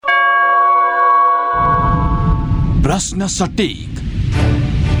प्रश्न सटीक,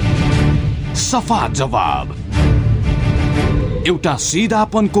 सफा जवाब, एउटा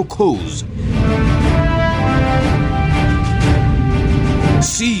सिधापनको खोज,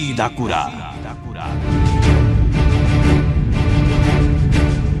 सीधा कुरा।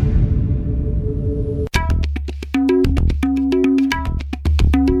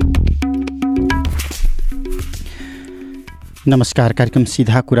 नमस्कार, कार्यक्रम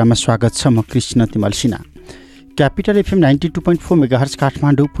सीधा कुरामा स्वागत छ। म कृष्ण तिमल Sinha. Capital FM 92.4 megahertz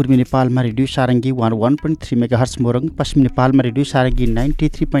Kathmandu, पूर्वी नेपालमा रेडियो सारङ्गी 101.3 मेगाहर्ज मोरङ, पश्चिम नेपालमा रेडियो सारङ्गी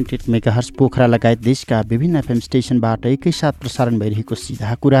 93.8 मेगाहर्ज पोखरा लगायत देशका विभिन्न एफएम स्टेसनबाट एकैसाथ प्रसारण भइरहेको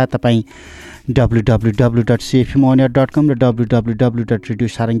सीधा कुरा तपाईँ www.cfmonia.com र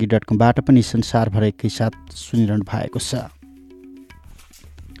www.radiosarangi.com बाट पनि संसारभर एकैसाथ सुनिरहनु भएको छ।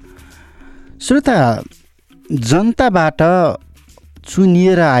 श्रोता, जनताबाट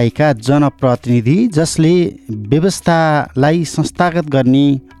चुनिएर आएका जनप्रतिनिधि जसले व्यवस्थालाई संस्थागत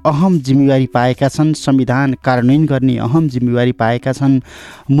गर्ने अहम जिम्मेवारी पाएका छन्, संविधान कार्यान्वयन गर्ने अहम जिम्मेवारी पाएका छन्,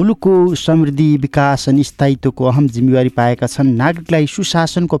 मुलुकको समृद्धि, विकास अनि स्थायित्वको अहम जिम्मेवारी पाएका छन्, नागरिकलाई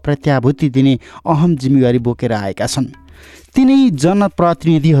सुशासनको प्रत्याभूति दिने अहम जिम्मेवारी बोकेर आएका छन्। तिनै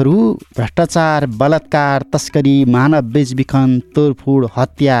जनप्रतिनिधिहरू भ्रष्टाचार, बलात्कार, तस्करी, मानव बेचबिखन, तोडफोड,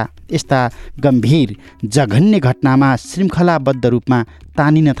 हत्या यस्ता गम्भीर जघन्य घटनामा श्रृङ्खलाबद्ध रूपमा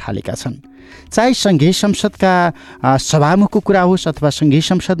तानिन थालेका छन्। चाहे सङ्घीय संसदका सभामुखको कुरा होस् अथवा सङ्घीय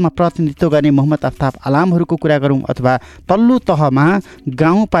संसदमा प्रतिनिधित्व गर्ने मोहम्मद अफ्ताब आलामहरूको कुरा गरौँ अथवा तल्लो तहमा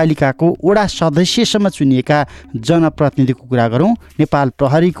गाउँपालिकाको वडा सदस्यसम्म चुनिएका जनप्रतिनिधिको कुरा गरौँ, नेपाल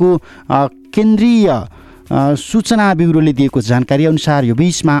प्रहरीको केन्द्रीय सूचना ब्युरोले दिएको जानकारी अनुसार यो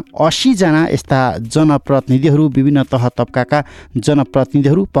बीचमा 80 जना यस्ता जनप्रतिनिधिहरू, विभिन्न तह तबकाका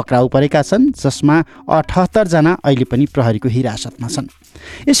जनप्रतिनिधिहरू पक्राउ परेका छन्, जसमा 78 जना अहिले पनि प्रहरीको हिरासतमा छन्।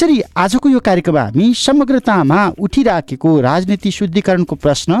 यसरी आजको यो कार्यक्रममा हामी समग्रतामा उठिराखेको राजनीति शुद्धिकरणको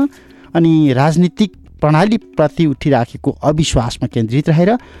प्रश्न अनि राजनीतिक प्रणालीप्रति उठिराखेको अविश्वासमा केन्द्रित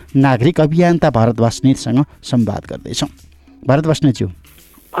रहेर नागरिक अभियन्ता भरत बस्नेतसँग संवाद गर्दैछौँ। भरत बस्नेतज्यू,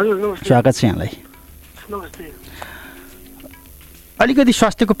 स्वागत छ यहाँलाई। अलिकति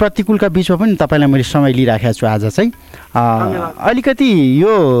स्वास्थ्यको प्रतिकूलका बिचमा पनि तपाईँलाई मैले समय लिइराखेको छु आज चाहिँ। अलिकति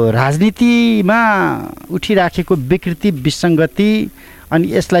यो राजनीतिमा उठिराखेको विकृति, विसङ्गति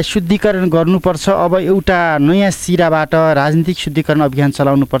अनि यसलाई शुद्धिकरण गर्नुपर्छ, अब एउटा नयाँ सिराबाट राजनीतिक शुद्धिकरण अभियान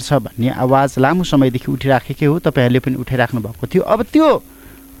चलाउनुपर्छ भन्ने आवाज लामो समयदेखि उठिराखेकै हो, तपाईँहरूले पनि उठाइराख्नु भएको थियो। अब त्यो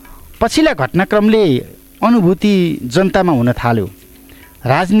पछिल्ला घटनाक्रमले अनुभूति जनतामा हुन थाल्यो,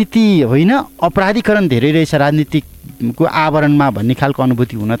 राजनीति होइन अपराधीकरण धेरै रहेछ राजनीतिकको आवरणमा भन्ने खालको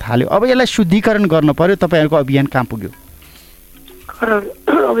अनुभूति हुन थाल्यो। अब यसलाई शुद्धिकरण गर्नु पर्यो, तपाईँहरूको अभियान कहाँ पुग्यो?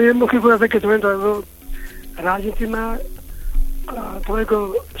 अब यो मुख्य कुरा चाहिँ के छ भने तपाईँको राजनीतिमा तपाईँको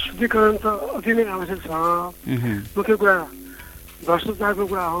शुद्धिकरण त अति नै आवश्यक छ। मुख्य कुरा भ्रष्टाचारको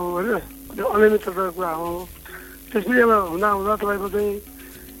कुरा हो होइन, अनियमितताको कुरा हो। त्यसपछि अब हुँदा हुँदा तपाईँको चाहिँ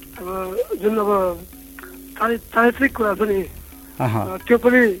अब जुन अब चारित्रिक कुरा छ नि त्यो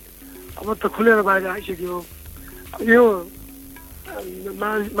पनि अब त खुलेर बाहिर आइसक्यो। यो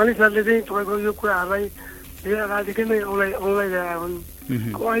मानिसहरूले चाहिँ तपाईँको यो कुराहरूलाई धेरै राजनीति नै औँलाइरहेका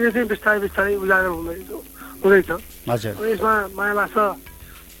हुन्। अब अहिले चाहिँ बिस्तारै बिस्तारै उजागर हुँदैछ। यसमा मलाई लाग्छ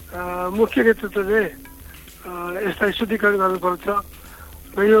मुख्य नेतृत्वले यसलाई शुद्धिकरण गर्नुपर्छ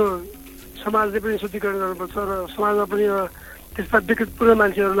र यो समाजले पनि शुद्धिकरण गर्नुपर्छ र समाजमा पनि त्यस्ता विकृतपूर्ण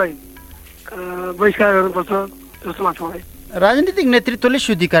मान्छेहरूलाई बहिष्कार गर्नुपर्छ जस्तो लाग्छ मलाई। राजनीतिक नेतृत्वले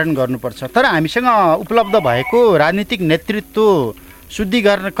शुद्धिकरण गर्नुपर्छ, तर हामीसँग उपलब्ध भएको राजनीतिक नेतृत्व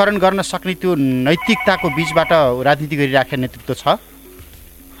शुद्धिकरण गर्न सक्ने त्यो नैतिकताको बिचबाट राजनीति गरिराखेको नेतृत्व छ?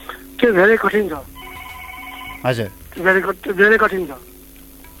 त्यो धेरै कठिन छ। हजुर, धेरै कठिन छ।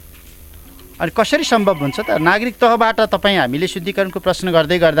 अनि कसरी सम्भव हुन्छ त? नागरिक तहबाट तपाईँ हामीले शुद्धिकरणको प्रश्न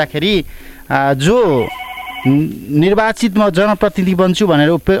गर्दै गर्दाखेरि जो निर्वाचित म जनप्रतिनिधि बन्छु भनेर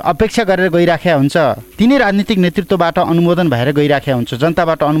अपेक्षा गरेर गइराखेका हुन्छ, तिनै राजनीतिक नेतृत्वबाट अनुमोदन भएर गइराखेका हुन्छ,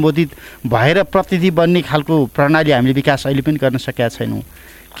 जनताबाट अनुमोदित भएर प्रतिनिधि बन्ने खालको प्रणाली हामीले विकास अहिले पनि गर्न सकेका छैनौँ।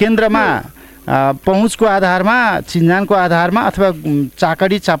 केन्द्रमा पहुँचको आधारमा, चिन्जानको आधारमा अथवा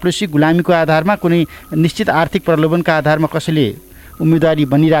चाकडी चाप्लुसी गुलामीको आधारमा कुनै निश्चित आर्थिक प्रलोभनका आधारमा कसैले उम्मेदवारी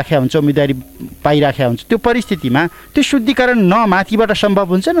बनिराखेका हुन्छ, उम्मेदवारी पाइराखेका हुन्छ। त्यो परिस्थितिमा त्यो शुद्धिकरण न माथिबाट सम्भव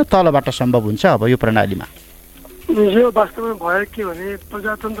हुन्छ न तलबाट सम्भव हुन्छ। अब यो प्रणालीमा यो वास्तवमा भयो के भने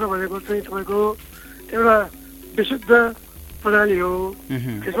प्रजातन्त्र भनेको चाहिँ तपाईँको एउटा विशुद्ध प्रणाली हो।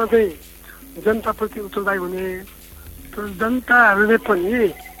 त्यसमा चाहिँ जनताप्रति उत्तरदायी हुने, तर जनताहरूले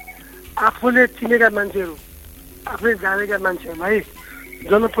पनि आफूले चिनेका मान्छेहरू, आफूले जानेका मान्छेहरूलाई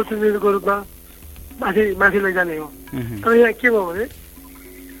जनप्रतिनिधिको रूपमा माथि लैजाने हो। तर यहाँ के भयो भने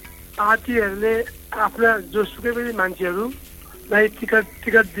पार्टीहरूले आफ्ना जोसुकै पनि मान्छेहरूलाई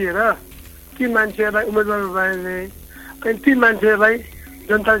टिकट दिएर ती मान्छेहरूलाई उम्मेदवार बनाइने अनि ती मान्छेहरूलाई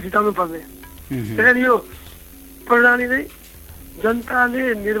जनताले जिताउनु पर्ने। त्यही यो प्रणाली नै जनताले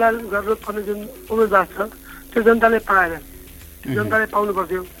निर्वाचन गर्नुपर्ने जुन उम्मेदवार छ त्यो जनताले पाएन, जनताले पाउनु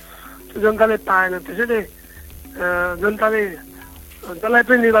पर्थ्यो, त्यो जनताले पाएन। त्यसैले जनताले जसलाई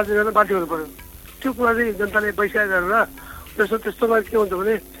पनि निर्वाचन गर्न बाध्य हुनु पर्यो। त्यो कुरा चाहिँ जनताले बहिष्कार गरेर त्यस्तोमा के हुन्छ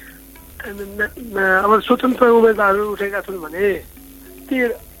भने अब स्वतन्त्र उम्मेदवारहरू उठेका छन् भने ती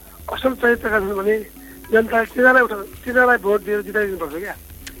असल चरित्रका छन् भने जनताले तिनीहरूलाई भोट दिएर जिताइदिनुपर्छ क्या।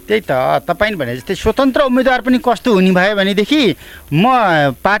 त्यही त तपाईँ भने जस्तै स्वतन्त्र उम्मेदवार पनि कस्तो हुने भयो भनेदेखि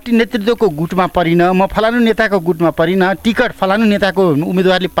म पार्टी नेतृत्वको गुटमा परिनँ, म फलानु नेताको गुटमा परिनँ, टिकट फलानु नेताको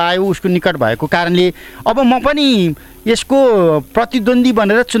उम्मेदवारले पायो उसको निकट भएको कारणले अब म पनि यसको प्रतिद्वन्दी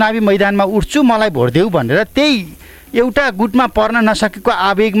बनेर चुनावी मैदानमा उठ्छु, मलाई भोट देऊ भनेर त्यही एउटा गुटमा पर्न नसकेको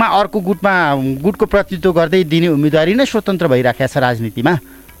आवेगमा अर्को गुटको प्रतिनिधित्व गर्दै दिने उम्मेदवारी नै स्वतन्त्र भइराखेको छ राजनीतिमा।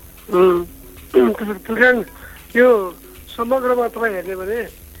 यो समग्रमा तपाईँ हेर्ने भने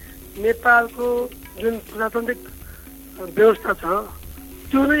नेपालको जुन प्रजातान्त्रिक व्यवस्था छ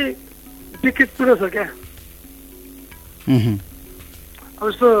त्यो नै विकृतपूर्ण छ क्या। अब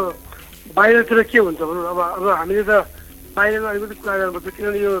जस्तो बाहिरतिर के हुन्छ भनौँ, अब हामीले त बाहिरमा अलिकति कुरा गर्नुपर्छ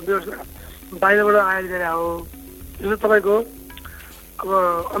किनभने यो व्यवस्था बाहिरबाट आएर गएर हो। जस्तो तपाईँको अब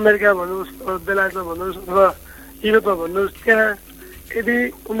अमेरिका भन्नुहोस्, बेलायतमा भन्नुहोस् अथवा युरोपमा भन्नुहोस्, त्यहाँ यदि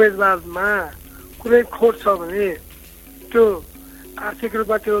उम्मेदवारमा कुनै खोट छ भने त्यो आर्थिक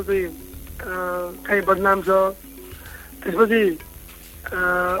रूपमा त्यो चाहिँ कहीँ बदनाम छ, त्यसपछि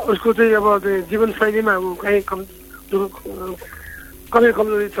उसको चाहिँ अब जीवनशैलीमा कहीँ कमी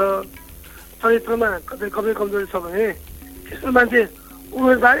कमजोरी छ, चरित्रमा कतै कमी कमजोरी छ भने त्यस्तो मान्छे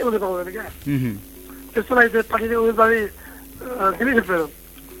उम्मेदवारै हुन पाउँदैन क्या। त्यस्तोलाई चाहिँ पार्टीले उम्मेदवारी दिनै सक्दैन।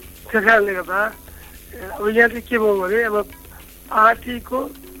 त्यस कारणले गर्दा अब यहाँ चाहिँ के भयो भने अब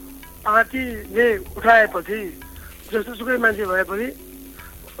पार्टीले उठाएपछि जस्तो सुकै मान्छे भए पनि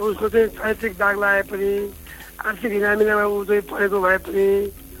उसको चाहिँ साहित्यिक दाग लाए पनि आर्थिक हिनामिनामा ऊ चाहिँ परेको भए पनि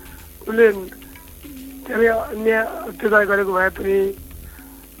उसले धेरै अन्य अत्याचार गरेको भए पनि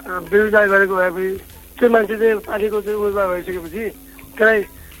बेरोजगार गरेको भए पनि त्यो मान्छे चाहिँ पार्टीको चाहिँ उम्मेदवार भइसकेपछि त्यसलाई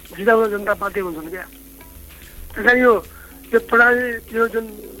जिताउन जनता पार्टी हुन्छन् क्या। त्यस कारण यो प्रणाली यो जुन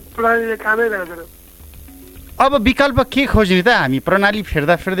प्रणालीले कामै गर्दैन। अब विकल्प के खोज्ने त? हामी प्रणाली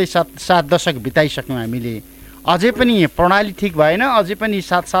फेर्दा 7 दशक बिताइसक्यौँ हामीले, अझै पनि प्रणाली ठिक भएन, अझै पनि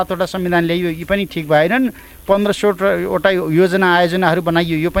 7-7वटा संविधान ल्याइयो यी पनि ठिक भएनन्, 1500वटा योजना आयोजनाहरू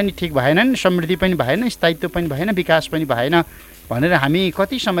बनाइयो यो पनि ठिक भएनन्, समृद्धि पनि भएन, स्थायित्व पनि भएन, विकास पनि भएन भनेर हामी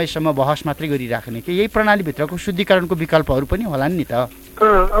कति समयसम्म बहस मात्रै गरिराख्ने कि यही प्रणालीभित्रको शुद्धिकरणको विकल्पहरू पनि होलान् नि त।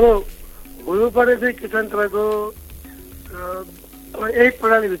 अब हुनुपर्ने चाहिँ के छ तपाईँको यही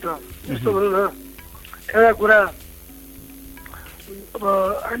प्रणालीभित्र जस्तो भनौँ न एउटा कुरा अब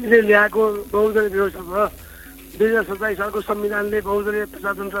हामीले ल्याएको बहुदलीय व्यवस्था छ। 2027 सालको संविधानले बहुदलीय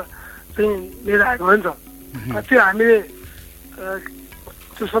प्रजातन्त्र चाहिँ लिएर आएको हो नि त। त्यो हामीले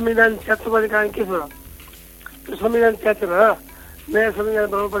त्यो संविधान च्यात्नुपर्ने कारण के छ? त्यो संविधान च्यातेर नयाँ संविधान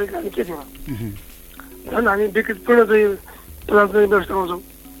बनाउनुपर्ने कारण के थियो? झन् हामी विकृतपूर्ण चाहिँ प्रजातान्त्रिक व्यवस्था पाउँछौँ।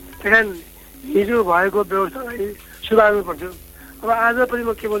 त्यही कारण हिजो भएको व्यवस्थालाई सुधार्नु पर्थ्यो। अब आज पनि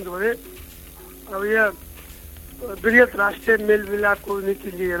म के भन्छु भने अब यहाँ वृहत राष्ट्रिय मेलमिलापको नीति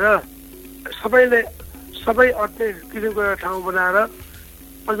लिएर सबै अट्ने किसिमको एउटा ठाउँ बनाएर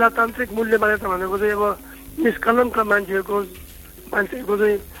प्रजातान्त्रिक मूल्य मान्यता भनेको चाहिँ अब निष्कलङ्क मान्छेहरूको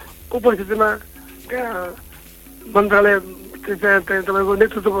चाहिँ उपस्थितिमा त्यहाँ मन्त्रालय तपाईँको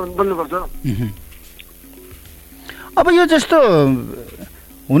नेतृत्व बन्नुपर्छ। अब यो जस्तो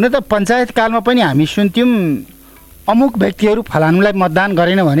हुन त पञ्चायत कालमा पनि हामी सुन्थ्यौँ अमुक व्यक्तिहरू फलानुलाई मतदान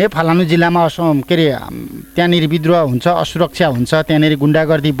गरेन भने फलानु जिल्लामा के अरे त्यहाँनिर विद्रोह हुन्छ, असुरक्षा हुन्छ, त्यहाँनिर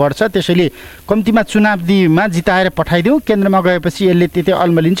गुन्डागर्दी बढ्छ, त्यसैले कम्तीमा चुनावमा जिताएर पठाइदिउँ, केन्द्रमा गएपछि यसले त्यति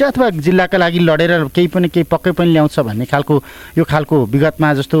अल्मलिन्छ अथवा जिल्लाका लागि लडेर केही पक्कै पनि ल्याउँछ भन्ने खालको यो खालको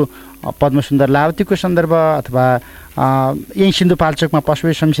विगतमा जस्तो पद्मसुन्दर लावतीको सन्दर्भ अथवा यही सिन्धुपाल्चोकमा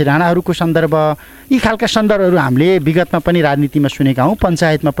पशुवे शमशेर राणाहरूको सन्दर्भ यी खालका सन्दर्भहरू हामीले विगतमा पनि राजनीतिमा सुनेका हौँ।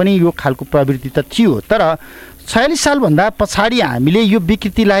 पञ्चायतमा पनि यो खालको प्रवृत्ति त थियो, तर 46 सालभन्दा पछाडि हामीले यो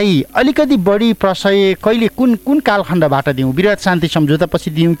विकृतिलाई अलिकति बढी प्रशय कहिले कुन कालखण्डबाट दिउँ? वृहत शान्ति सम्झौतापछि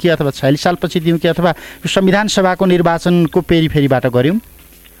दिउँ कि अथवा 46 सालपछि दिउँ कि अथवा यो संविधान सभाको निर्वाचनको पेरिफेरीबाट गऱ्यौँ?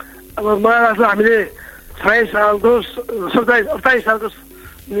 अब महाराष्ट्र हामीले 28 सालको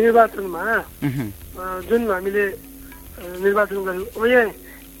निर्वाचनमा जुन हामीले निर्वाचन गऱ्यौँ अब यहाँ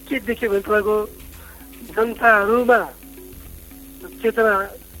के देख्यो भने तपाईँको जनताहरूमा चेतना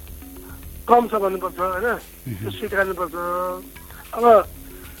कम छ भन्नुपर्छ होइन, स्वीकार्नुपर्छ। अब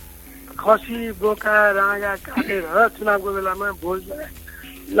खसी बोका राँगा काटेर चुनावको बेलामा भोज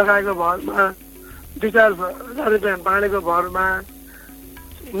लगाएको भरमा 2-4 हजार रुपियाँ बाँडेको भरमा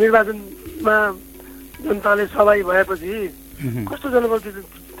निर्वाचनमा जनताले सहभागी भएपछि कस्तो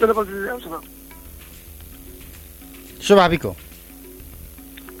जनप्रतिनिधि आउँछ न? स्वाभाविक हो।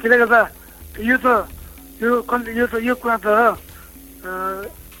 किन गर्दा यो कुरा त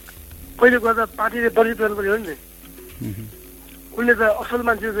पहिले कुरा त पार्टीले बजेट गर्नु पर्यो नि। उनले त असल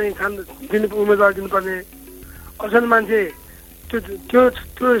मान्छे चाहिँ उम्मेदवार दिनुपर्ने, असल मान्छे त्यो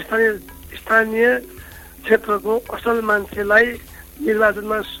स्थानीय क्षेत्रको असल मान्छेलाई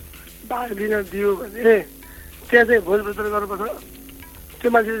निर्वाचनमा भाग लिन दियो भने त्यहाँ चाहिँ भोज प्रचार गर्नुपर्छ। त्यो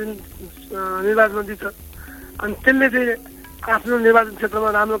मान्छे निर्वाचनमा दिन्छ अनि त्यसले चाहिँ आफ्नो निर्वाचन क्षेत्रमा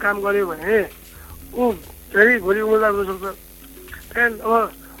राम्रो काम गर्यो भने ऊ फेरि भोलि उम्मेदवार हुन सक्छ। त्यहाँदेखि अब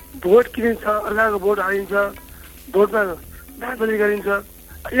भोट किनिन्छ, अर्काको भोट हालिन्छ, भोटमा धाँधली गरिन्छ।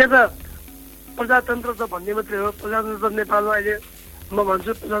 यो त प्रजातन्त्र त भन्ने मात्रै हो। प्रजातन्त्र नेपालमा अहिले म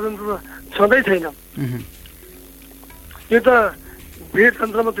भन्छु प्रजातन्त्र छँदै छैन। यो त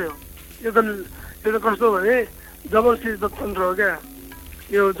भिडतन्त्र मात्रै हो। यो त कस्तो हो भने जबरजस्ती तन्त्र हो क्या।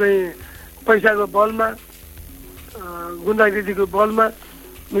 यो चाहिँ पैसाको बलमा, गुन्डागिरीको बलमा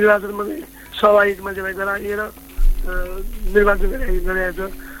निर्वाचनमा सहभागी मान्छेलाई गराइएर निर्वाचन गराएको छ।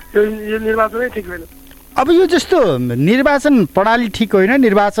 यो निर्वाचनै ठिक होइन। अब यो जस्तो निर्वाचन प्रणाली ठिक होइन,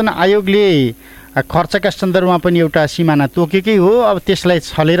 निर्वाचन आयोगले खर्चका सन्दर्भमा पनि एउटा सिमाना तोकेकै हो। अब त्यसलाई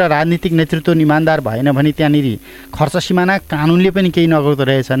छलेर राजनीतिक नेतृत्व इमान्दार भएन भने त्यहाँनिर खर्च सिमाना कानुनले पनि केही नगर्दो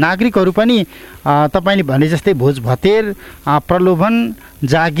रहेछ। नागरिकहरू पनि तपाईँले भने जस्तै भोज भतेर, प्रलोभन,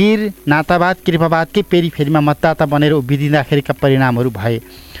 जागिर, नातावाद, कृपावादकै पेरिफेरीमा मतदाता बनेर उभिदिँदाखेरिका परिणामहरू भए।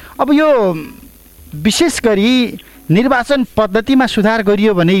 अब यो विशेष गरी निर्वाचन पद्धतिमा सुधार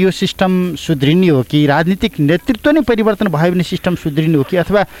गरियो भने यो सिस्टम सुध्रिने हो कि राजनीतिक नेतृत्व नै परिवर्तन भयो भने सिस्टम सुध्रिने हो कि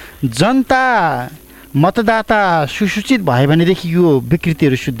अथवा जनता मतदाता सुसूचित भयो भनेदेखि यो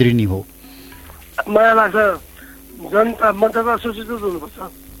विकृतिहरू सुध्रिने हो? मलाई लाग्छ जनता मतदाता सुसूचित हुनुपर्छ।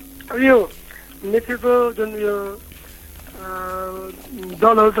 यो नेतृत्व जुन यो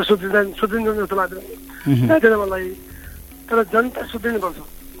दलहरू त सुध्रिन्छ जस्तो लाग्दैन मलाई। तर जनता सुध्रिनुपर्छ।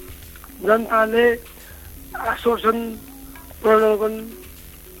 जनताले आश्वासन प्रणवनमा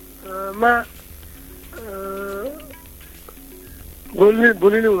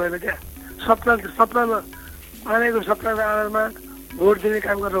भुलिनु हुँदैन क्या। सपनामा मानेको सपनाको आधारमा भोट दिने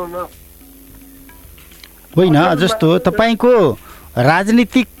काम गर्नुहुन्न होइन। जस्तो तपाईँको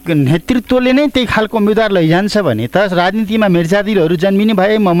राजनीतिक नेतृत्वले नै त्यही खालको उम्मेदवार लैजान्छ भने त राजनीतिमा मिर्जादिरहरू जन्मिने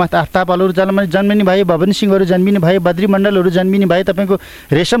भए, मोहम्मद आफ्ताबलहरू जन्मिने भए, भवन सिंहहरू जन्मिने भए, बद्री मण्डलहरू जन्मिने भए, तपाईँको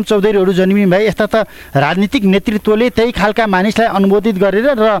रेशम चौधरीहरू जन्मिने भए, यस्ता त राजनीतिक नेतृत्वले त्यही खालका मानिसलाई अनुमोदित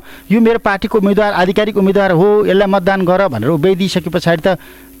गरेर र यो मेरो पार्टीको उम्मेदवार आधिकारिक उम्मेदवार हो, यसलाई मतदान गर भनेर उभ्याइदिइसके पछाडि त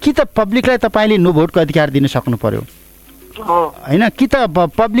कि त पब्लिकलाई तपाईँले नो भोटको अधिकार दिन सक्नु पर्यो होइन, कि त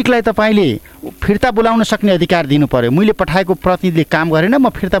पब्लिकलाई तपाईँले फिर्ता बोलाउन सक्ने अधिकार दिनु पर्यो। मैले पठाएको प्रतिनिधिले काम गरेन,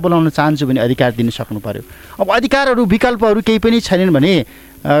 म फिर्ता बोलाउन चाहन्छु भने अधिकार दिन सक्नु पर्यो। अब अधिकारहरू विकल्पहरू केही पनि छैनन् भने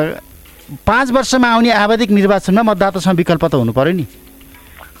 5 वर्षमा आउने आवधिक निर्वाचनमा मतदातासँग विकल्प त हुनु पर्यो नि।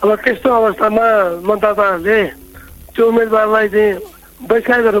 अब त्यस्तो अवस्थामा मतदाताहरूले त्यो उम्मेदवारलाई चाहिँ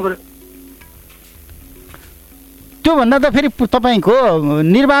बहिष्कार गर्नु पर्यो। त्योभन्दा त फेरि तपाईँको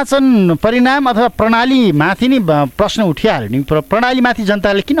निर्वाचन परिणाम अथवा प्रणालीमाथि नै प्रश्न उठिहाल्यो नि। प्रणालीमाथि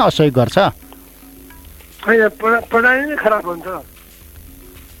जनताले किन असहयोग गर्छ? होइन, प्रणाली नै खराब हुन्छ।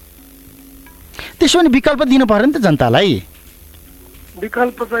 त्यसो भने विकल्प दिनु पर्यो नि त जनतालाई।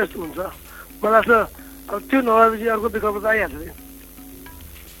 विकल्प त यस्तो हुन्छ मलाई लाग्छ अब त्यो नभएपछि अर्को विकल्प त आइहाल्छ नि।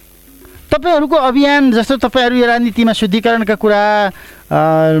 तपाईँहरूको अभियान जस्तो तपाईँहरू यो राजनीतिमा शुद्धिकरणका कुरा,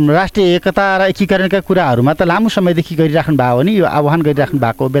 राष्ट्रिय एकता र एकीकरणका कुराहरूमा त लामो समयदेखि गरिराख्नु भएको हो नि। यो आह्वान गरिराख्नु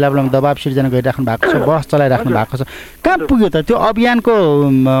भएको, बेला बेलामा दबाब सिर्जना गरिराख्नु भएको छ, बहस चलाइराख्नु भएको छ। कहाँ पुग्यो त त्यो अभियानको?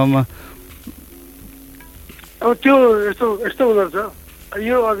 अब त्यो यस्तो हुँदो रहेछ।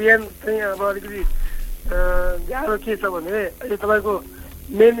 यो अभियान चाहिँ अब अलिकति गाह्रो के छ भने यो तपाईँको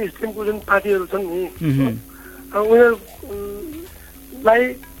मेन स्ट्रिमको जुन पार्टीहरू छन् नि, उनीहरूलाई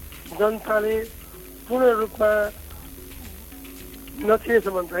जनताले पूर्ण रूपमा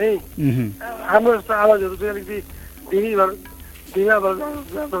नचिनेसम्म चाहिँ हाम्रो जस्तो आवाजहरू चाहिँ अलिकति ढिला भएर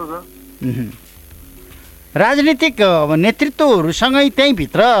जाँदो रहेछ। राजनीतिक नेतृत्वहरूसँगै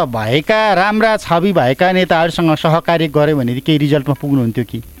त्यहीँभित्र भएका राम्रा छवि भएका नेताहरूसँग सहकार्य गऱ्यो भने केही रिजल्टमा पुग्नुहुन्थ्यो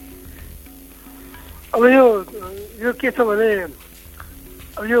कि? अब यो के छ भने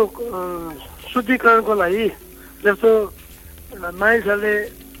अब यो शुद्धिकरणको लागि जस्तो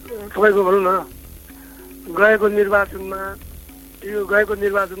मानिसहरूले तपाईँको भनौँ न गएको निर्वाचनमा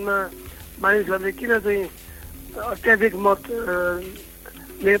मानिसहरूले किन चाहिँ अत्याधिक मत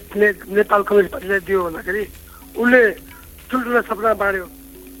नेपाल कम्युनिस्ट पार्टीलाई दियो भन्दाखेरि उसले ठुल्ठुला सपना बाँड्यो।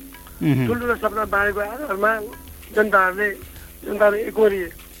 ठुल्ठुला सपना बाँडेको आधारमा जनताले एकवरिए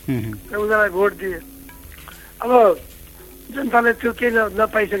र उनीहरूलाई भोट दिए। अब जनताले त्यो केही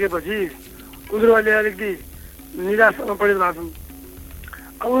नपाइसकेपछि उनीहरू अहिले अलिकति निराशामा परेर भएको छन्।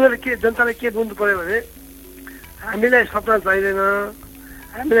 अब उनीहरूले जनताले के बुझ्नु पर्यो भने हामीलाई सपना चाहिँदैन,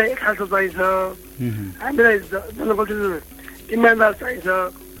 हामीलाई एक खालको चाहिन्छ, हामीलाई जनप्रतिनिधि इमान्दार चाहिन्छ,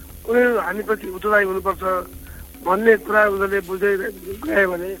 उनीहरू हामीप्रति उत्तरदायी हुनुपर्छ भन्ने कुरा उनीहरूले बुझ्दै गयो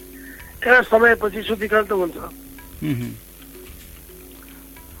भने एउटा समयपछि शुद्धिकरण त हुन्छ।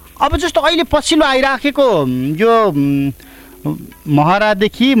 अब जस्तो अहिले पछिल्लो आइराखेको यो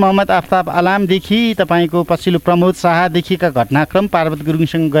महरादेखि मोहम्मद आफ्ताब आलामदेखि तपाईँको पछिल्लो प्रमोद शाहदेखिका घटनाक्रम पार्वत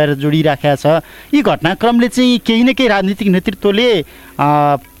गुरुङसँग गएर जोडिराखेका छ। यी घटनाक्रमले चाहिँ केही न केही राजनीतिक नेतृत्वले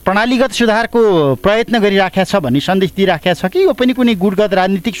प्रणालीगत सुधारको प्रयत्न गरिराखेका छ भन्ने सन्देश दिइराखेका छ कि यो पनि कुनै गुटगत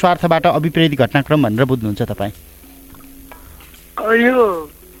राजनीतिक स्वार्थबाट अभिप्रेरित घटनाक्रम भनेर बुझ्नुहुन्छ तपाईँ? यो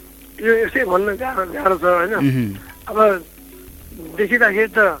यसै भन्न गाह्रो छ होइन। अब देखिँदाखेरि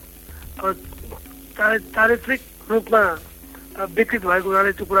त चारित्रिक रूपमा विकृत भएको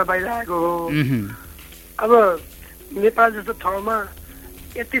हुनाले त्यो कुरा बाहिर आएको हो। अब नेपाल जस्तो ठाउँमा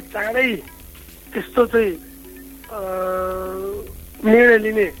यति चाँडै त्यस्तो चाहिँ निर्णय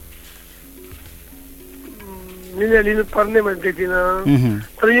लिनु पर्ने मैले देख्दिनँ।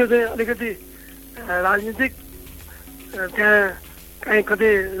 तर यो चाहिँ अलिकति राजनीतिक त्यहाँ कहीँ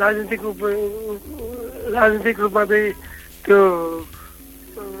कतै राजनीतिक रूपमा चाहिँ त्यो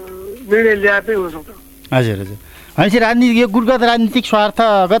निर्णय ल्याएकै हुनसक्छ। हजुर हजुर, भनेपछि राजनीति यो गुटगत राजनीतिक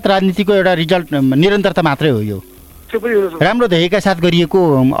स्वार्थगत राजनीतिको एउटा रिजल्ट निरन्तरता मात्रै हो। यो त्यो पनि हुनसक्छ, राम्रो ध्येयका साथ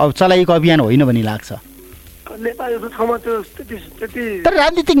गरिएको चलाइएको अभियान होइन भन्ने लाग्छ। नेपाल जस्तो ठाउँमा त्यो त्यति तर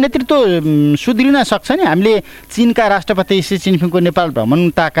राजनीतिक नेतृत्व सुध्रिन सक्छ नि। हामीले चीनका राष्ट्रपति सी जिनपिङको नेपाल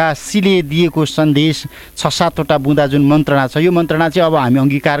भ्रमणताका सीले दिएको सन्देश 6-7वटा बुँदा जुन मन्त्रणा छ, यो मन्त्रणा चाहिँ अब हामी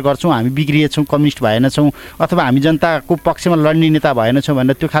अङ्गीकार गर्छौँ, हामी बिग्रिएछौँ, कम्युनिस्ट भएनछौँ अथवा हामी जनताको पक्षमा लड्ने नेता भएनछौँ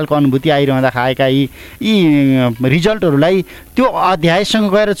भनेर त्यो खालको अनुभूति आइरहँदा खाएका यी रिजल्टहरूलाई त्यो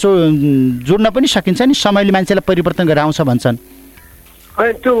अध्यायसँग गएर जोड्न पनि सकिन्छ नि। समयले मान्छेलाई परिवर्तन गरेर आउँछ भन्छन्।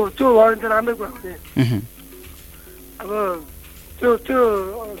 त्यो भयो भने राम्रै कुरा हो। अब त्यो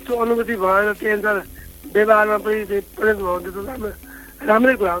अनुभूति भएर त्यही अनुसार व्यवहारमा पनि परिणत भयो भने त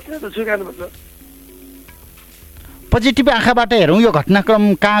राम्रै कुरा हो, त्यो त स्वीकार्नुपर्छ। पोजिटिभ आँखाबाट हेरौँ यो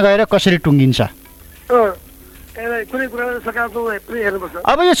घटनाक्रम कहाँ गएर कसरी टुङ्गिन्छ। कुनै कुरा सकारात्मक पनि हेर्नुपर्छ।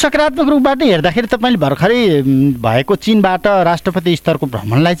 अब यो सकारात्मक रूपबाट हेर्दाखेरि तपाईँले भर्खरै भएको चीनबाट राष्ट्रपति स्तरको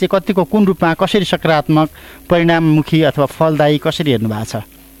भ्रमणलाई चाहिँ कतिको कुन रूपमा कसरी सकारात्मक परिणाममुखी अथवा फलदायी कसरी हेर्नु भएको छ?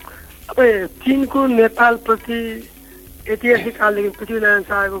 अब चीनको नेपालप्रति ऐतिहासिक कालदेखि पृथ्वीनारायण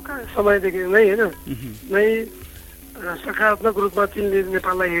शाहको समयदेखि नै होइन नै सकारात्मक रूपमा चीनले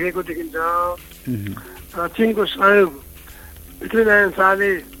नेपाललाई हेरेको देखिन्छ। चीनको सहयोग पृथ्वीनारायण शाहको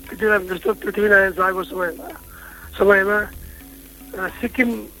समयमा सिक्किम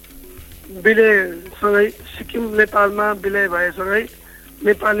विलयसँगै सिक्किम नेपालमा विलय भएसँगै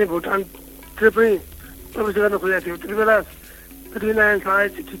नेपालले भुटानतिर पनि प्रवेश गर्न खोजेको थियो। त्यति बेला पृथ्वीनारायण शाहले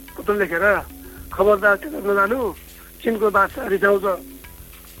चिठी पत्र लेखेर खबरदार त्यता नजानु, चीनको बादशाह रिसाउँछ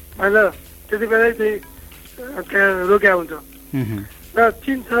भनेर त्यति बेलै चाहिँ त्यहाँ रोक्या हुन्छ। र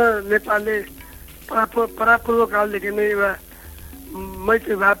चीनसँग नेपालले परापूर्व कालदेखि नै एउटा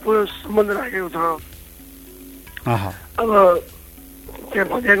मैत्रीभावपूर्ण सम्बन्ध राखेको छ। अब त्यहाँ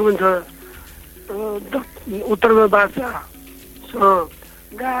भनिएको पनि छ उत्तरको बादशाहसँग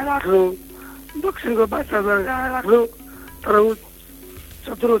गाह्रो राख्नु, दक्षिणको बादशाहसँग गाह्रो राख्नु, तर ऊ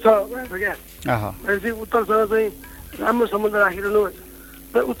शत्रु छ भनेको क्या। भनेपछि उत्तरसँग चाहिँ राम्रो सम्बन्ध राखिरहनु।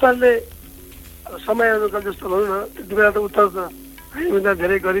 र उत्तरले समयअनुसार जस्तो भनौँ न, त्यति बेला त उत्तर त हामीभन्दा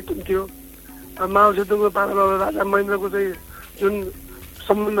धेरै गरिब पनि थियो। माओ सेतुङको पालामा राजा महेन्द्रको चाहिँ जुन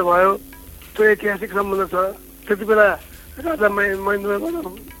सम्बन्ध भयो त्यो ऐतिहासिक सम्बन्ध छ। त्यति बेला राजा महेन्द्रबाट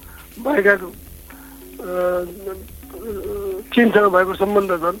भएका चीनसँग भएको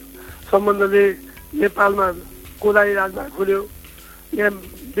सम्बन्ध छन्। सम्बन्धले नेपालमा कोदारी राजमार्ग खोल्यो, यहाँ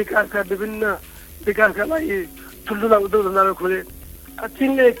विभिन्न विकासका लागि ठुल्ठुला उद्योग धन्दाहरू खोले।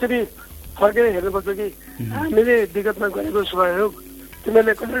 चीनले एकचोटि फर्केर हेर्नुपर्छ कि हामीले विगतमा गरेको सहयोग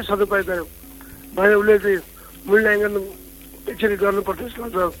तिमीहरूले कसरी सदुपयोग गर्यौ भनेर उसले चाहिँ मूल्याङ्कन एकचोटि गर्नुपर्छ जस्तो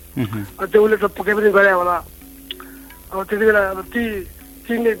लाग्छ। त्यो उसले त पक्कै पनि गरे होला। अब त्यति बेला अब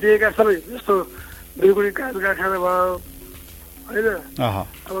चीनले दिएका सबै जस्तो बिलकुल कारखाना भयो होइन,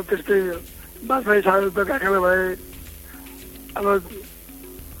 अब त्यस्तै बादशाही साधुको कारखाना भए, अब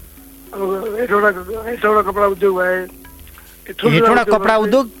हेटौडा कपडा उद्योग भए। हेटौडा कपडा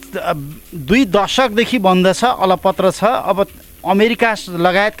उद्योग 2 दशकदेखि बन्द छ, अलपत्र छ। अब अमेरिका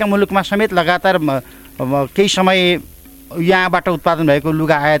लगायतका मुलुकमा समेत लगातार केही समय यहाँबाट उत्पादन भएको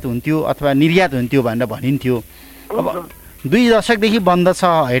लुगा आयात हुन्थ्यो अथवा निर्यात हुन्थ्यो भनेर भनिन्थ्यो। अब 2 दशकदेखि बन्द छ।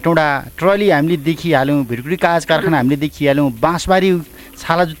 हेटौँडा ट्रली हामीले देखिहाल्यौँ, भिरकुडी कागज कारखाना हामीले देखिहाल्यौँ, बाँसबारी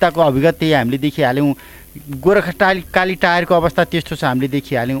छाला जुत्ताको अभिगत त्यही हामीले देखिहाल्यौँ, गोरखटाली टायरको अवस्था त्यस्तो छ हामीले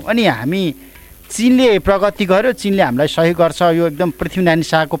देखिहाल्यौँ। अनि हामी चीनले प्रगति गर्यो, चीनले हामीलाई सहयोग गर्छ, यो एकदम पृथ्वीनारायण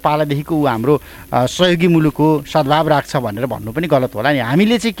शाहको पालादेखिको हाम्रो सहयोगी मुलुक हो, सद्भाव राख्छ भनेर भन्नु पनि गलत होला नि।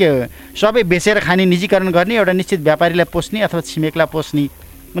 हामीले चाहिँ के सबै बेचेर खाने, निजीकरण गर्ने, एउटा निश्चित व्यापारीलाई पोस्ने अथवा छिमेकलाई पोस्ने,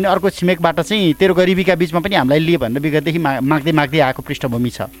 अनि अर्को छिमेकबाट चाहिँ तेरो गरिबीका बिचमा पनि हामीलाई लिए भनेर विगतदेखि माग्दै माग्दै आएको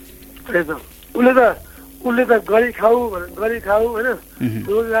पृष्ठभूमि छ। उसले त गरी खाऊ होइन,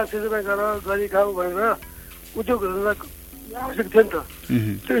 रोजगार सृजना गर, गरी खाऊ भनेर उद्योगहरूलाई आवश्यक थियो नि त,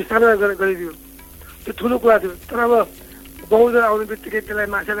 त्यो स्थापना गरिदियो। त्यो ठुलो कुरा थियो। तर अब बहुदल आउने बित्तिकै त्यसलाई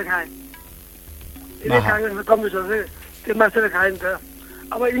मासेर खाए। यसले काङ्ग्रेसमा कम्युनिस्टहरू चाहिँ त्यो मासेर खाए नि त।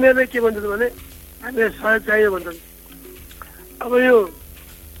 अब यिनीहरूले के भन्छन् भने हामीलाई सहयोग चाहियो भन्छन्। अब यो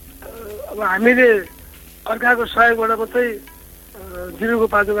अब हामीले अर्काको सहयोगबाट मात्रै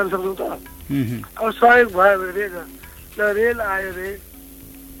जीविकोपार्जन गर्न सक्छौँ त। अब सहयोग भयो भने रेल आयो रे,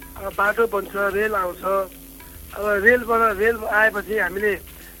 अब बाटो बन्छ, रेल आउँछ। अब रेल आएपछि हामीले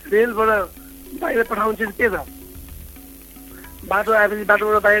रेलबाट बाहिर पठाउने चिज के छ? बाटो आएपछि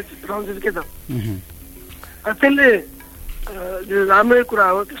बाटोबाट बाहिर पठाउने चिज के छ? त्यसले राम्रै कुरा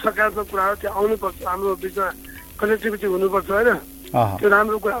हो, त्यो सकारात्मक कुरा हो, त्यो आउनुपर्छ। हाम्रो बिचमा कनेक्टिभिटी हुनुपर्छ होइन, त्यो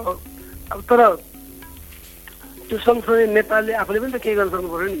राम्रो कुरा हो। अब तर त्यो सँगसँगै नेपालले आफूले पनि त केही गर्न सक्नु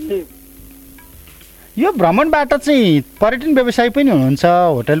पऱ्यो नि। यो भ्रमणबाट चाहिँ पर्यटन व्यवसाय पनि हुनुहुन्छ,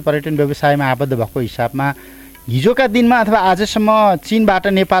 होटल पर्यटन व्यवसायमा आबद्ध भएको हिसाबमा हिजोका दिनमा अथवा आजसम्म चीनबाट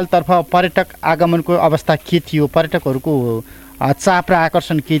नेपालतर्फ पर्यटक आगमनको अवस्था के थियो, पर्यटकहरूको चाप र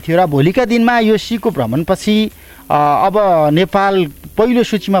आकर्षण के थियो, र भोलिका दिनमा यो सीको भ्रमणपछि अब नेपाल पहिलो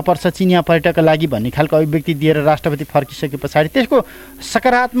सूचीमा पर्छ चिनिया पर्यटकका लागि भन्ने खालको अभिव्यक्ति दिएर राष्ट्रपति फर्किसके पछाडि त्यसको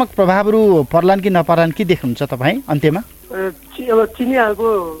सकारात्मक प्रभावहरू पर्लान् कि नपर्लान् के देख्नुहुन्छ तपाईँ अन्त्यमा? अब चिनियाहरूको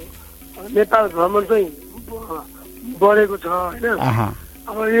नेपाल भ्रमण चाहिँ बढेको छ होइन।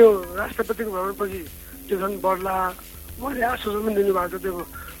 अब यो राष्ट्रपतिको भ्रमणपछि त्यो झन् बढ्ला, उहाँले आश्वासन पनि दिनुभएको छ त्यो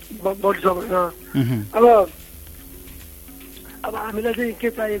बढ्छ भनेर। अब हामीलाई चाहिँ के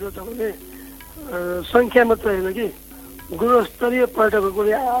चाहिएको छ भने सङ्ख्या मात्र होइन कि गुणस्तरीय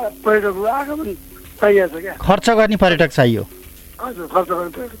पर्यटकको आगमन चाहिएको छ क्या। खर्च गर्ने पर्यटक चाहियो। हजुर, खर्च गर्ने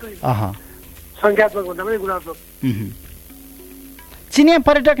पर्यटक चाहियो, सङ्ख्यात्मक भन्दा पनि गुणात्मक। चिनिया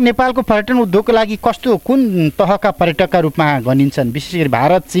पर्यटक नेपालको पर्यटन उद्योगको लागि कस्तो कुन तहका पर्यटकका रूपमा गनिन्छन्? विशेष गरी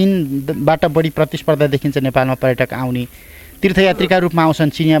भारत चीनबाट बढी प्रतिस्पर्धा देखिन्छ नेपालमा पर्यटक आउने, तीर्थयात्रीका रूपमा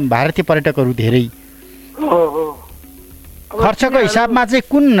आउँछन् चिनिया भारतीय पर्यटकहरू धेरै। खर्चको हिसाबमा चाहिँ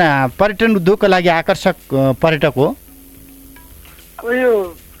कुन पर्यटन उद्योगको लागि आकर्षक पर्यटक हो? अब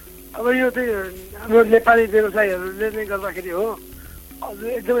यो चाहिँ हाम्रो नेपाली व्यवसायीहरूले नै गर्दाखेरि हो,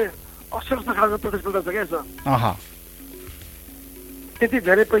 एकदमै अस्वस्थ खालको प्रतिस्पर्धा छ क्या सर। त्यति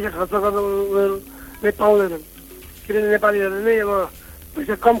धेरै पैसा खर्च गर्न उनीहरूले पाउँदैनन्, किनभने नेपालीहरूले नै अब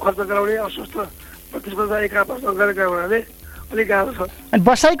पैसा कम खर्च गराउने अस्वस्थ प्रतिस्पर्धा एक आपसमा गरेका हुनाले अलिक गाह्रो छ। अनि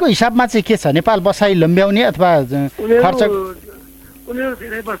बसाइको हिसाबमा चाहिँ के छ? नेपाल बसाइ लम्ब्याउने अथवा खर्च? उनीहरू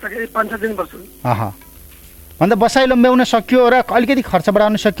धेरै बस्दाखेरि 5-6 दिन बस्छन्। भन्दा बसाइ लम्ब्याउन सक्यो र अलिकति खर्च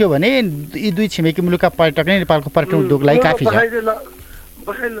बढाउन सक्यो भने यी दुई छिमेकी मुलुकका पर्यटक नै नेपालको पर्यटन उद्योगलाई काफी छ।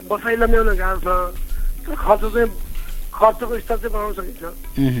 बसाइ लम्ब्याउन गाह्रो छ, खर्चको स्तर चाहिँ बढाउन सकिन्छ।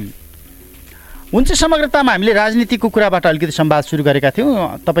 हुन्छ, समग्रतामा हामीले राजनीतिको कुराबाट अलिकति संवाद सुरु गरेका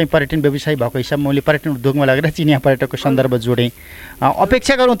थियौँ। तपाईँ पर्यटन व्यवसायी भएको हिसाबमा मैले पर्यटन उद्योगमा लगेर चिनिया पर्यटकको सन्दर्भ जोडेँ।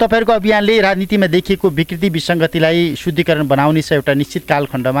 अपेक्षा गरौँ तपाईँहरूको अभियानले राजनीतिमा देखिएको विकृति विसङ्गतिलाई शुद्धिकरण बनाउनेछ, एउटा निश्चित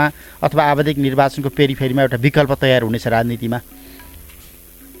कालखण्डमा अथवा आवधिक निर्वाचनको पेरिफेरीमा एउटा विकल्प तयार हुनेछ राजनीतिमा।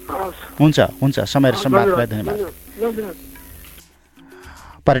 हुन्छ, समय र संवादको लागि धन्यवाद।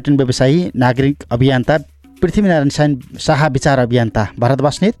 पर्यटन व्यवसायी, नागरिक अभियन्ता, पृथ्वीनारायण शाह विचार अभियन्ता भरत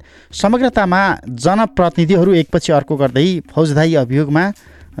बस्नेत। समग्रतामा जनप्रतिनिधिहरू एकपछि अर्को गर्दै फौजदारी अभियोगमा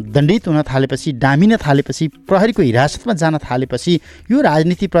दण्डित हुन थालेपछि, डामिन थालेपछि, प्रहरीको हिरासतमा जान थालेपछि यो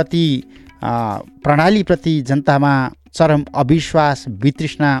राजनीतिप्रति, प्रणालीप्रति जनतामा चरम अविश्वास,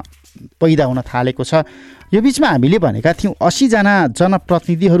 वितृष्णा पैदा हुन थालेको छ। यो बिचमा हामीले भनेका थियौँ 80 जना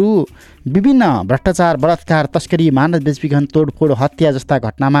जनप्रतिनिधिहरू विभिन्न भ्रष्टाचार, बलात्कार, तस्करी, मानव बेचबिखन, तोडफोड, हत्या जस्ता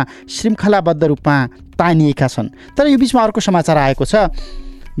घटनामा श्रृङ्खलाबद्ध रूपमा तानिएका छन्। तर यो बिचमा अर्को समाचार आएको छ,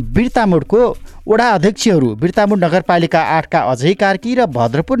 बिर्तामोडको वडा अध्यक्षहरू, बिर्तामोड नगरपालिका 8 का अजय कार्की र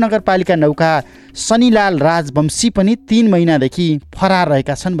भद्रपुर नगरपालिका 9 का शनिलाल राजवंशी पनि 3 महिनादेखि फरार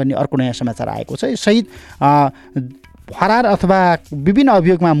रहेका छन् भन्ने अर्को नयाँ समाचार आएको छ। सहित फरार अथवा विभिन्न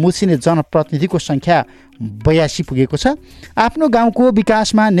अभियोगमा मुछिने जनप्रतिनिधिको सङ्ख्या 82 पुगेको छ। आफ्नो गाउँको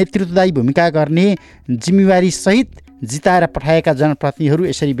विकासमा नेतृत्वदायी भूमिका गर्ने जिम्मेवारी सहित जिताएर पठाएका जनप्रतिनिधिहरू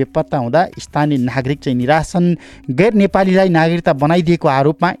यसरी बेपत्ता हुँदा स्थानीय नागरिक चाहिँ निराश छन्। गैर नेपालीलाई नागरिकता बनाइदिएको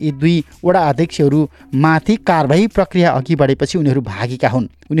आरोपमा यी 2 वडा अध्यक्षहरूमाथि कारबाही प्रक्रिया अघि बढेपछि उनीहरू भागेका हुन्।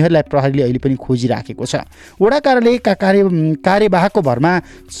 उनीहरूलाई प्रहरीले अहिले पनि खोजिराखेको छ। वडा कार्यालयका कार्यवाहकको भरमा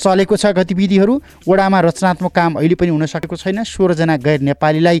चलेको छ गतिविधिहरू। वडामा रचनात्मक काम अहिले पनि हुन सकेको छैन। 16 जना गैर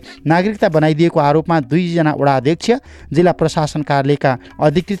नेपालीलाई नागरिकता बनाइदिएको आरोपमा 2 जना वडा अध्यक्ष, जिल्ला प्रशासन कार्यालयका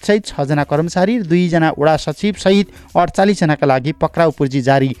अधिकृत सहित 6 जना कर्मचारी, 2 जना वडा सचिव सहित 48 जनाका लागि पक्राउ पूर्जी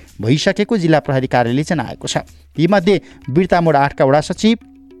जारी भइसकेको जिल्ला प्रहरी कार्यालयले जनाएको छ। तीमध्ये बिर्तामोड 8 का वडा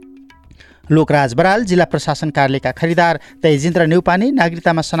सचिव लोकराज बराल, जिल्ला प्रशासन कार्यालयका खरिदार तेजेन्द्र नेउपाने,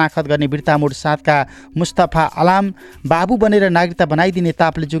 नागरिकतामा शनाखत गर्ने बिर्तामोड 7 का मुस्तफा अलाम, बाबु बनेर नागरिकता बनाइदिने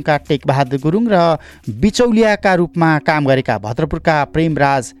ताप्लेजुङका टेकबहादुर गुरुङ र बिचौलियाका रूपमा काम गरेका भद्रपुरका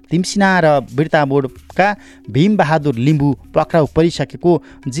प्रेमराज तिमसिना र बिर्तामोडका भीमबहादुर लिम्बू पक्राउ परिसकेको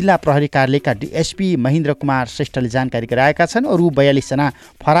जिल्ला प्रहरी कार्यालयका डिएसपी महेन्द्र कुमार श्रेष्ठले जानकारी गराएका छन्। अरू 42 जना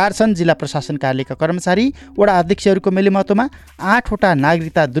फरार छन्। जिल्ला प्रशासन कार्यालयका कर्मचारी वडा अध्यक्षहरूको मेलेमतोमा 8 वटा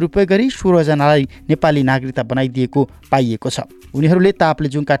नागरिकता दुरुपयोग गरी 16 जनालाई नेपाली नागरिकता बनाइदिएको पाइएको छ। उनीहरूले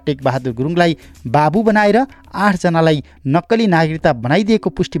ताप्लेजुङका टेकबहादुर गुरुङलाई बाबु बनाएर 8 जनालाई नक्कली नागरिकता बनाइदिएको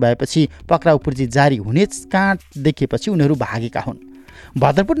पुष्टि भएपछि पक्राउ पूर्जी जारी हुने काँड देखिएपछि उनीहरू भागेका हुन्।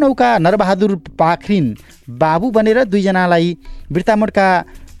 भद्रपुर 9 का नरबहादुर पाखरिन बाबु बनेर 2 जनालाई बिर्तामोडका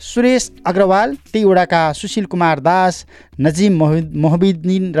सुरेश अग्रवाल, त्यहीवडाका सुशील कुमार दास, नजिम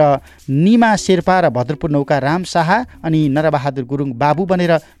मोहबिद्दिन र निमा शेर्पा र भद्रपुर 9 का राम शाह अनि नरबहादुर गुरुङ बाबु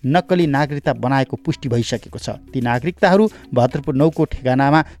बनेर नक्कली नागरिकता बनाएको पुष्टि भइसकेको छ। ती नागरिकताहरू भद्रपुर 9 को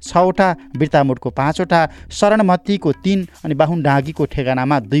ठेगानामा 6 वटा, बिर्तामोडको 5 वटा, शरणमतीको 3 अनि बाहुनडाँगीको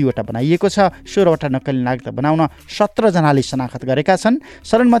ठेगानामा 2 वटा बनाइएको छ। 16 वटा नक्कली नागरिकता बनाउन 17 जनाले शनाखत गरेका छन्।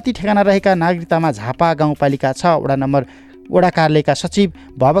 शरणमती ठेगाना रहेका नागरिकतामा झापा गाउँपालिका 6 वडा नम्बर वडा कार्यालयका सचिव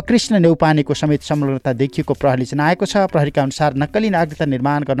भवकृष्ण नेउपानेको समेत संलग्नता देखिएको प्रहरीले जनाएको छ। प्रहरीका अनुसार नक्कली नागरिकता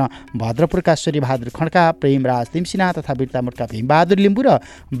निर्माण गर्न भद्रपुरका सूर्यबहादुर खड्का, प्रेमराज तिमसिना तथा बिर्तामोडका भीमबहादुर लिम्बू र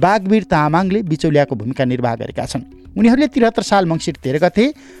बागवीर तामाङले बिचौलियाको भूमिका निर्वाह गरेका छन्। उनीहरूले 73 साल मङ्सिर 13 गते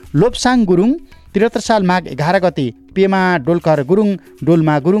लोप्साङ गुरुङ, 73 साल माघ 11 गते पेमा डोलकर गुरुङ,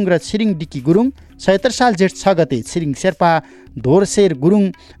 डोल्मा गुरुङ र छिरिङ डिकी गुरुङ, 76 साल जेठ 6 गते छिरिङ शेर्पा, धोरशेर गुरुङ,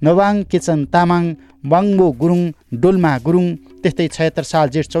 नवाङ केचन तामाङ, वाङ्बो गुरुङ, डोल्मा गुरुङ, त्यस्तै 76 साल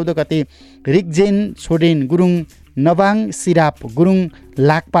जेठ 14 गते रिगजेन छोडेन गुरुङ, नवाङ सिराप गुरुङ,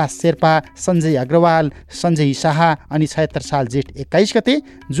 लाक्पा शेर्पा, सञ्जय अग्रवाल, सञ्जय शाह अनि 76 साल जेठ 21 गते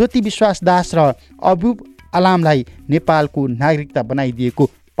ज्योति विश्वास दास र अबुब अलामलाई नेपालको नागरिकता बनाइदिएको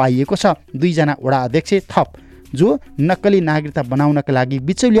पाइएको छ। 2 जना वडा अध्यक्ष थप जो नक्कली नागरिकता बनाउनका लागि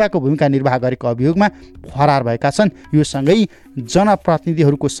बिचौलियाको भूमिका निर्वाह गरेको अभियोगमा फरार भएका छन्। यो सँगै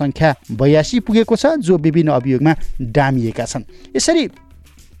जनप्रतिनिधिहरूको सङ्ख्या 82 पुगेको छ जो विभिन्न अभियोगमा डामिएका छन्। यसरी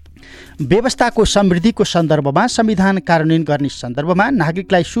व्यवस्थाको समृद्धिको सन्दर्भमा, संविधान कार्यान्वयन गर्ने सन्दर्भमा,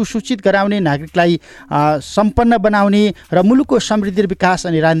 नागरिकलाई सुसूचित गराउने, नागरिकलाई सम्पन्न बनाउने र मुलुकको समृद्धि, विकास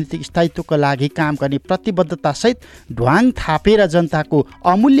अनि राजनीतिक स्थायित्वको लागि काम गर्ने प्रतिबद्धतासहित ढ्वाङ थापेर जनताको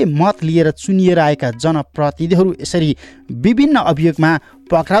अमूल्य मत लिएर चुनिएर आएका जनप्रतिनिधिहरू यसरी विभिन्न अभियोगमा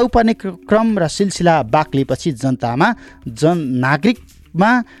पक्राउ पर्ने क्रम र सिलसिला बाक्लिएपछि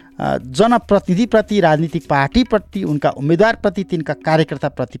नागरिकमा जनप्रतिनिधिप्रति, राजनीतिक पार्टीप्रति, उनका उम्मेदवारप्रति, तिनका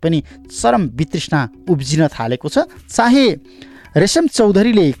कार्यकर्ताप्रति पनि चरम वितृष्णा उब्जिन थालेको छ। चाहे रेशम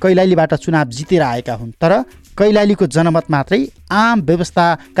चौधरीले कैलालीबाट चुनाव जितेर आएका हुन्, तर कैलालीको जनमत मात्रै आम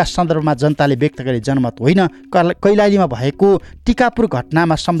व्यवस्थाका सन्दर्भमा जनताले व्यक्त गरे जनमत होइन। कैलालीमा भएको टिकापुर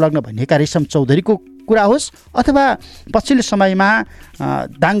घटनामा संलग्न भनिएका रेशम चौधरीको कुरा होस् अथवा पछिल्लो समयमा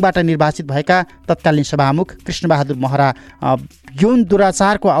दाङबाट निर्वाचित भएका तत्कालीन सभामुख कृष्णबहादुर महरा यौन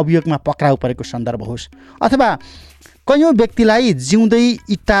दुराचारको अभियोगमा पक्राउ परेको सन्दर्भ होस्, अथवा कयौँ व्यक्तिलाई जिउँदै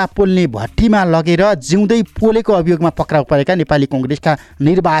इट्टा पोल्ने भट्टीमा लगेर जिउँदै पोलेको अभियोगमा पक्राउ परेका नेपाली कङ्ग्रेसका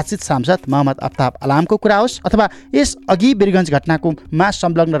निर्वाचित सांसद मोहम्मद अफ्ताब अलामको कुरा होस्, अथवा यस अघि वीरगञ्ज घटनाकोमा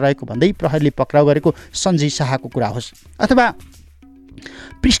संलग्न रहेको भन्दै प्रहरीले पक्राउ गरेको सञ्जय शाहको कुरा होस्, अथवा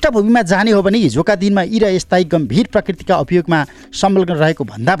पृष्ठभूमिमा जाने हो भने हिजोका दिनमा यी र यस्ता गम्भीर प्रकृतिका अभियोगमा संलग्न रहेको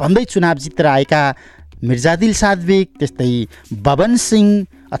भन्दै चुनाव जितेर आएका मिर्जादिल सादवेक, त्यस्तै बबन सिंह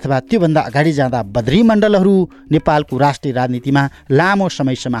अथवा त्योभन्दा अगाडि जाँदा बद्री मण्डलहरू नेपालको राष्ट्रिय राजनीतिमा लामो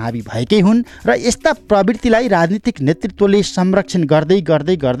समयसम्म हावी भएकै हुन् र यस्ता प्रवृत्तिलाई राजनीतिक नेतृत्वले संरक्षण गर्दै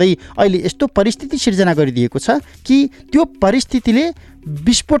गर्दै गर्दै अहिले यस्तो परिस्थिति सिर्जना गरिदिएको छ कि त्यो परिस्थितिले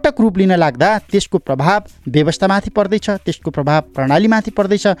विस्फोटक रूप लिन लाग्दा त्यसको प्रभाव व्यवस्थामाथि पर्दैछ, त्यसको प्रभाव प्रणालीमाथि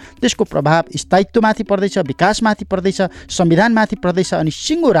पर्दैछ, त्यसको प्रभाव स्थायित्वमाथि पर्दैछ, विकासमाथि पर्दैछ, संविधानमाथि पर्दैछ अनि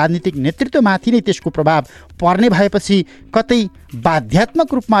सिङ्गो राजनीतिक नेतृत्वमाथि नै त्यसको प्रभाव पर्ने भएपछि कतै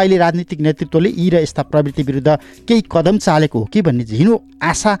बाध्यात्मक रूपमा अहिले राजनीतिक नेतृत्वले यी र यस्ता प्रवृत्ति विरुद्ध केही कदम चालेको हो कि भन्ने झिनो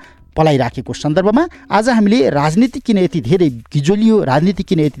आशा पलाइराखेको सन्दर्भमा आज हामीले राजनीति किन यति धेरै गिजोलियो, राजनीति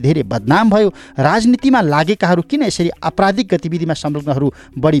किन यति धेरै बदनाम भयो, राजनीतिमा लागेकाहरू किन यसरी आपराधिक गतिविधिमा संलग्नहरू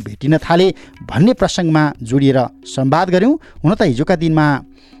बढी भेटिन थाले भन्ने प्रसङ्गमा जोडिएर संवाद गऱ्यौँ। हुन त हिजोका दिनमा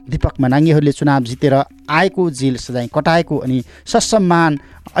दीपक मनाङ्गेहरूले चुनाव जितेर आएको, जेल सजाय कटाएको अनि ससम्मान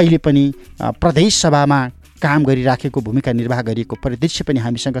अहिले पनि प्रदेश सभामा काम गरिराखेको, भूमिका निर्वाह गरिएको परिदृश्य पनि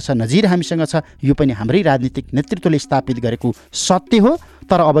हामीसँग छ, नजिर हामीसँग छ। यो पनि हाम्रै राजनीतिक नेतृत्वले स्थापित गरेको सत्य हो।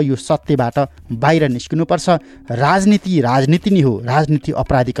 तर अब यो सत्यबाट बाहिर निस्किनुपर्छ। राजनीति राजनीति नै हो, राजनीति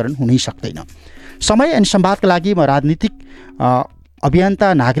अपराधीकरण हुनै सक्दैन। समय अनि संवादका लागि म राजनीतिक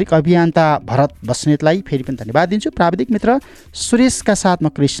अभियन्ता, नागरिक अभियन्ता भरत बस्नेतलाई फेरि पनि धन्यवाद दिन्छु। प्राविधिक मित्र सुरेशका साथ म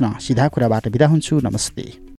कृष्ण सिधा कुराबाट बिदा हुन्छु। नमस्ते।